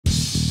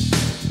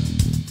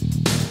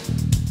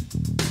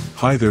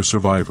Hi there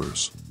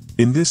survivors.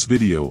 In this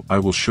video I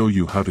will show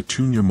you how to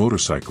tune your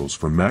motorcycles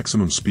for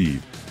maximum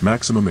speed,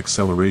 maximum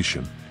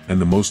acceleration,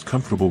 and the most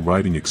comfortable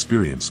riding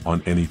experience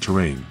on any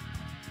terrain.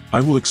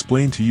 I will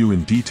explain to you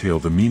in detail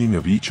the meaning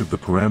of each of the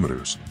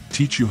parameters,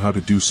 teach you how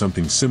to do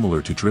something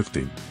similar to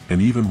drifting, and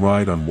even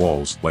ride on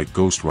walls like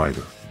Ghost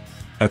Rider.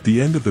 At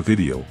the end of the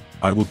video,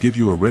 I will give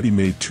you a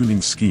ready-made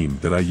tuning scheme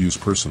that I use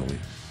personally.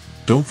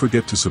 Don't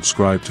forget to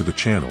subscribe to the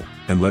channel,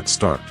 and let's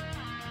start.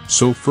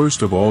 So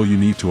first of all you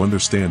need to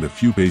understand a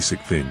few basic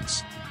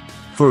things.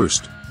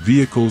 First,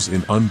 vehicles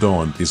in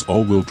Undawn is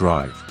all-wheel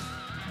drive.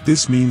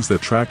 This means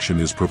that traction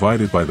is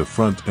provided by the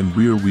front and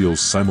rear wheels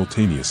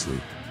simultaneously.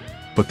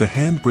 But the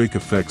handbrake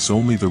affects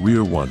only the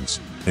rear ones,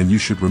 and you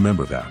should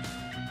remember that.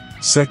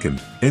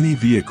 Second, any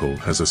vehicle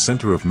has a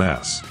center of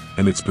mass,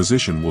 and its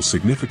position will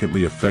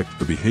significantly affect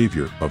the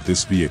behavior of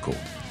this vehicle.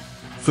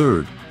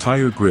 Third,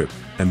 tire grip,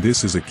 and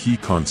this is a key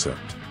concept.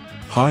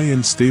 High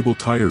and stable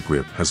tire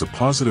grip has a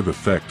positive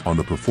effect on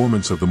the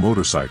performance of the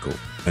motorcycle,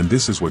 and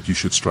this is what you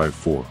should strive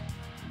for.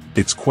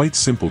 It's quite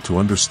simple to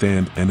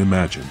understand and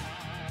imagine.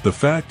 The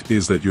fact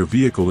is that your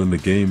vehicle in the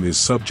game is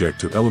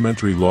subject to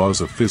elementary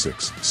laws of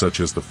physics, such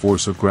as the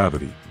force of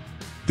gravity.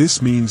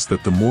 This means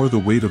that the more the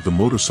weight of the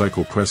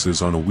motorcycle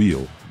presses on a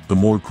wheel, the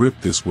more grip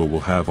this wheel will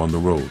have on the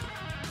road.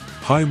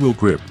 High wheel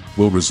grip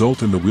will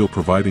result in the wheel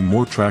providing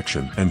more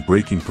traction and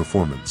braking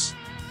performance.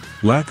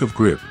 Lack of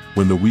grip,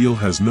 when the wheel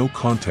has no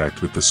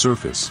contact with the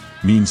surface,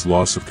 means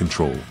loss of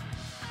control.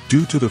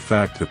 Due to the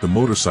fact that the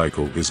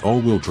motorcycle is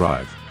all-wheel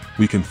drive,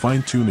 we can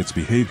fine-tune its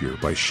behavior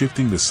by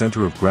shifting the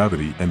center of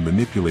gravity and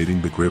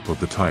manipulating the grip of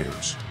the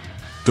tires.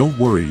 Don't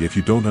worry if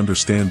you don't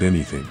understand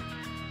anything.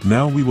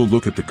 Now we will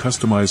look at the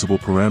customizable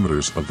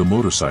parameters of the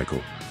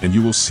motorcycle, and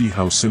you will see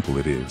how simple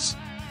it is.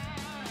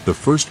 The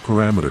first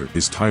parameter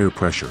is tire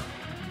pressure.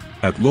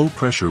 At low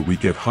pressure we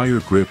get higher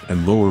grip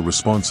and lower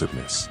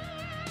responsiveness.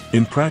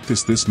 In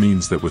practice this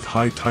means that with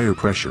high tire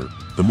pressure,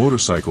 the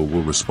motorcycle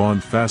will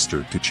respond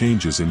faster to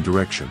changes in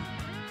direction.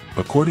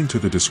 According to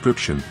the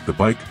description, the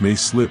bike may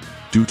slip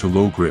due to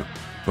low grip,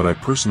 but I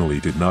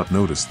personally did not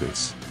notice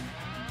this.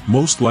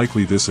 Most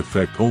likely this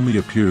effect only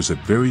appears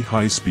at very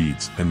high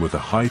speeds and with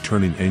a high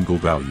turning angle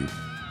value.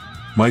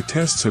 My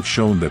tests have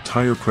shown that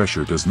tire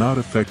pressure does not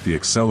affect the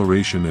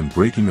acceleration and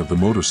braking of the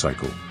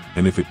motorcycle,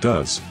 and if it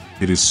does,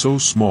 it is so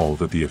small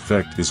that the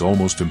effect is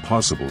almost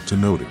impossible to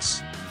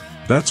notice.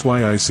 That's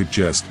why I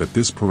suggest that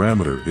this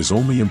parameter is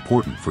only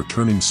important for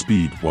turning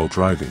speed while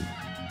driving.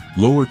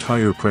 Lower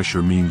tire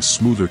pressure means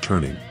smoother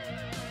turning.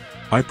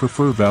 I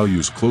prefer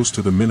values close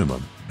to the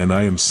minimum, and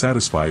I am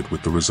satisfied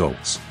with the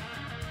results.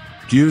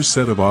 Gear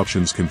set of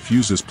options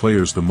confuses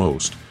players the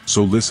most,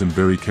 so listen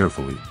very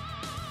carefully.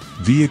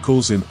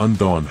 Vehicles in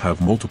Undawn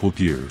have multiple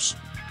gears.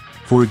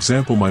 For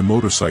example, my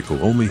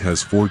motorcycle only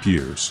has 4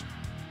 gears.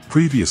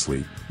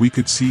 Previously, we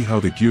could see how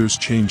the gears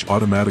change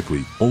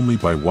automatically only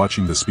by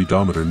watching the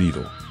speedometer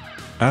needle.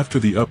 After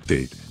the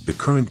update, the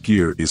current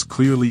gear is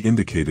clearly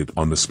indicated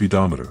on the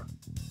speedometer.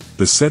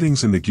 The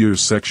settings in the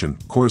gears section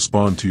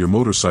correspond to your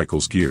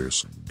motorcycle's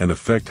gears, and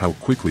affect how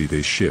quickly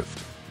they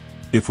shift.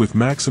 If with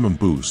maximum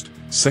boost,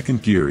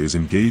 second gear is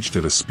engaged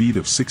at a speed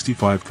of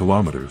 65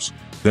 km,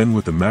 then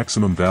with the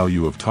maximum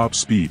value of top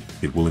speed,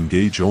 it will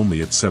engage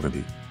only at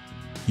 70.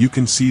 You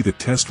can see the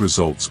test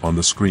results on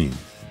the screen.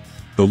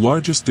 The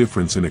largest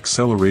difference in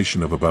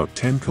acceleration of about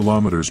 10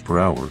 km per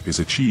hour is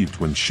achieved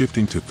when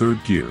shifting to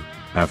third gear,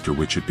 after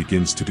which it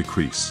begins to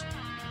decrease.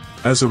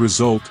 As a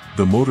result,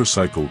 the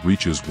motorcycle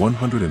reaches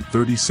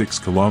 136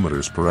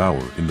 km per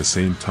hour in the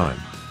same time.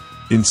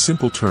 In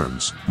simple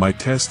terms, my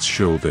tests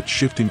show that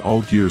shifting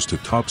all gears to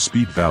top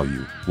speed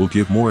value will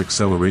give more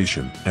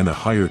acceleration and a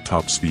higher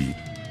top speed.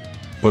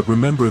 But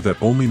remember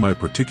that only my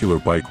particular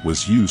bike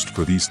was used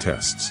for these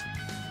tests.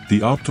 The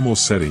optimal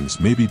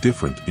settings may be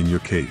different in your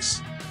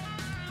case.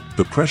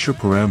 The pressure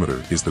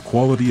parameter is the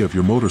quality of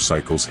your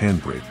motorcycle's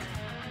handbrake.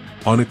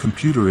 On a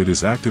computer it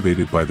is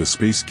activated by the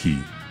space key,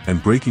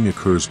 and braking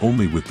occurs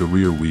only with the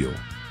rear wheel.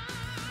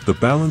 The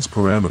balance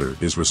parameter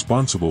is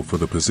responsible for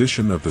the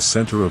position of the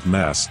center of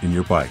mass in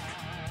your bike.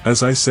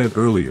 As I said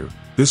earlier,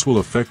 this will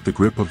affect the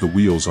grip of the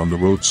wheels on the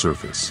road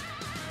surface.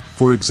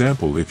 For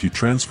example, if you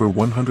transfer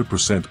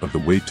 100% of the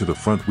weight to the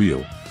front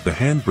wheel, the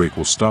handbrake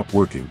will stop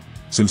working,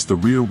 since the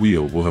rear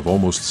wheel will have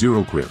almost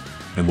zero grip,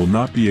 and will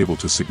not be able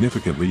to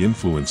significantly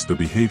influence the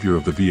behavior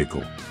of the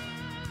vehicle.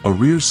 A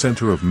rear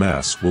center of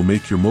mass will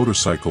make your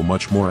motorcycle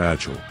much more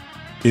agile.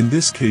 In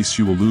this case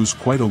you will lose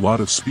quite a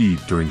lot of speed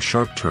during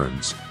sharp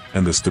turns,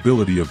 and the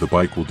stability of the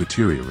bike will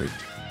deteriorate.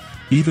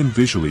 Even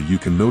visually you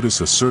can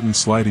notice a certain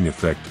sliding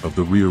effect of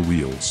the rear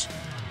wheels.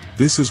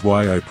 This is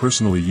why I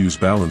personally use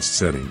balanced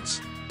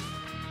settings.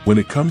 When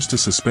it comes to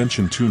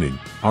suspension tuning,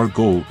 our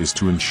goal is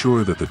to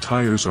ensure that the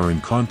tires are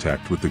in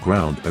contact with the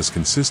ground as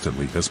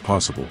consistently as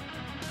possible.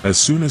 As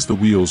soon as the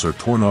wheels are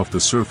torn off the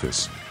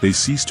surface, they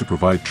cease to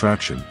provide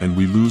traction and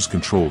we lose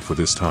control for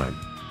this time.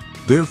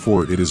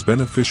 Therefore it is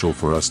beneficial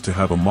for us to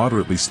have a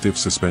moderately stiff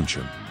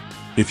suspension.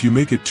 If you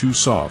make it too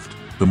soft,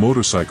 the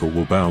motorcycle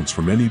will bounce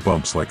from any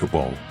bumps like a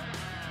ball.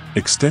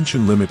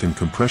 Extension limit and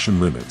compression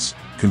limits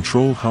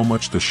control how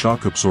much the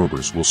shock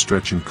absorbers will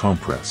stretch and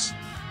compress.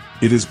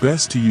 It is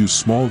best to use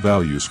small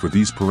values for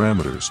these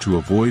parameters to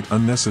avoid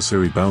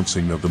unnecessary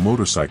bouncing of the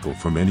motorcycle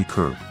from any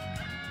curb.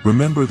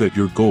 Remember that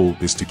your goal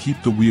is to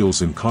keep the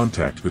wheels in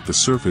contact with the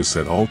surface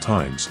at all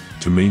times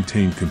to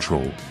maintain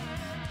control.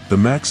 The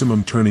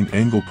maximum turning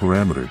angle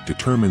parameter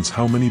determines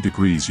how many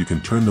degrees you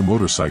can turn the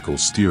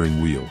motorcycle's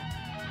steering wheel.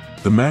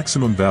 The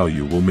maximum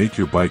value will make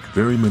your bike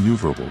very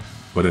maneuverable,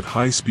 but at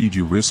high speed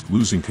you risk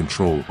losing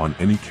control on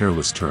any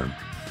careless turn.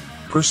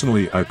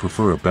 Personally, I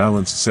prefer a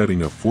balanced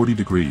setting of 40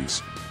 degrees,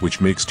 which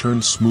makes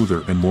turns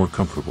smoother and more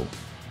comfortable.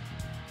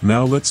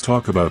 Now let's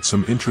talk about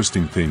some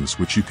interesting things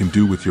which you can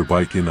do with your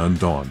bike in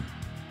Undawn.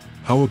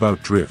 How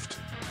about drift?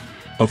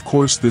 Of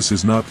course this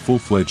is not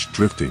full-fledged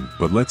drifting,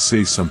 but let's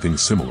say something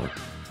similar.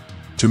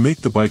 To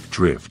make the bike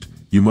drift,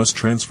 you must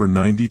transfer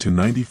 90 to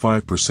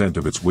 95%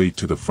 of its weight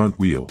to the front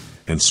wheel,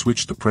 and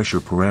switch the pressure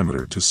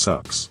parameter to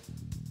sucks.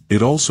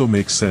 It also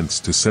makes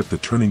sense to set the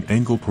turning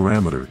angle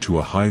parameter to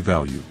a high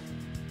value.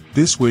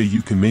 This way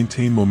you can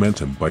maintain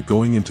momentum by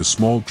going into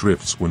small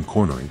drifts when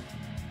cornering.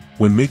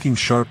 When making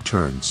sharp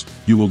turns,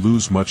 you will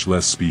lose much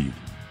less speed.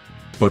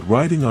 But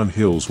riding on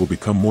hills will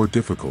become more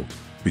difficult,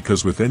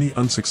 because with any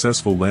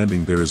unsuccessful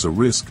landing there is a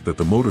risk that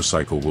the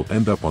motorcycle will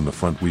end up on the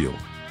front wheel.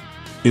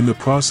 In the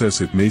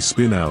process it may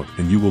spin out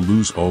and you will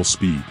lose all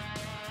speed.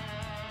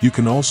 You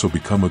can also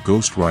become a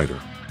ghost rider.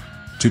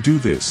 To do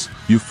this,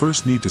 you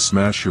first need to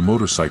smash your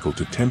motorcycle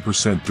to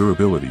 10%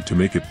 durability to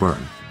make it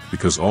burn,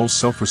 because all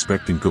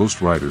self-respecting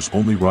ghost riders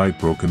only ride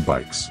broken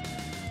bikes.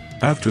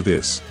 After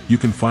this, you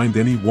can find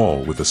any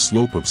wall with a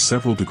slope of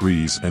several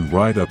degrees and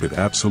ride up it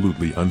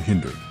absolutely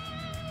unhindered.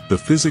 The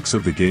physics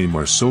of the game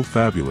are so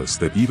fabulous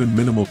that even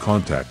minimal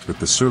contact with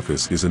the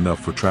surface is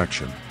enough for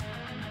traction.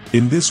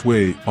 In this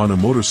way, on a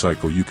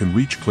motorcycle you can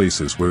reach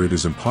places where it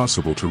is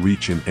impossible to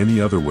reach in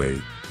any other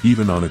way,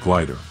 even on a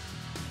glider.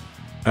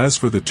 As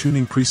for the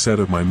tuning preset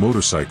of my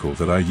motorcycle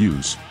that I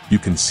use, you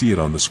can see it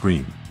on the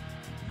screen.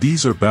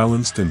 These are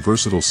balanced and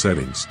versatile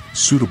settings,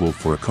 suitable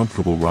for a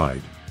comfortable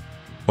ride.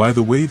 By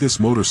the way, this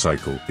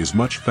motorcycle is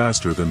much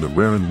faster than the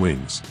Rarin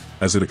Wings,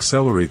 as it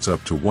accelerates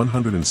up to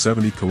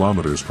 170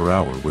 km per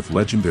hour with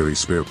legendary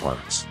spare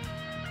parts.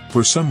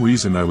 For some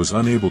reason I was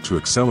unable to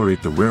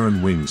accelerate the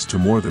Rarin Wings to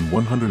more than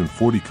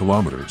 140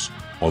 km,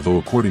 although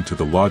according to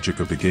the logic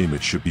of the game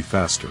it should be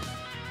faster.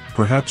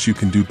 Perhaps you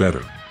can do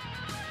better.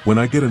 When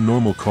I get a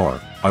normal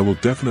car, I will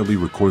definitely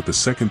record the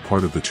second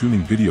part of the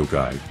tuning video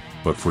guide,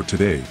 but for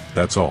today,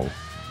 that's all.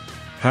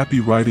 Happy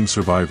riding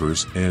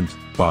survivors and,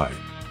 bye.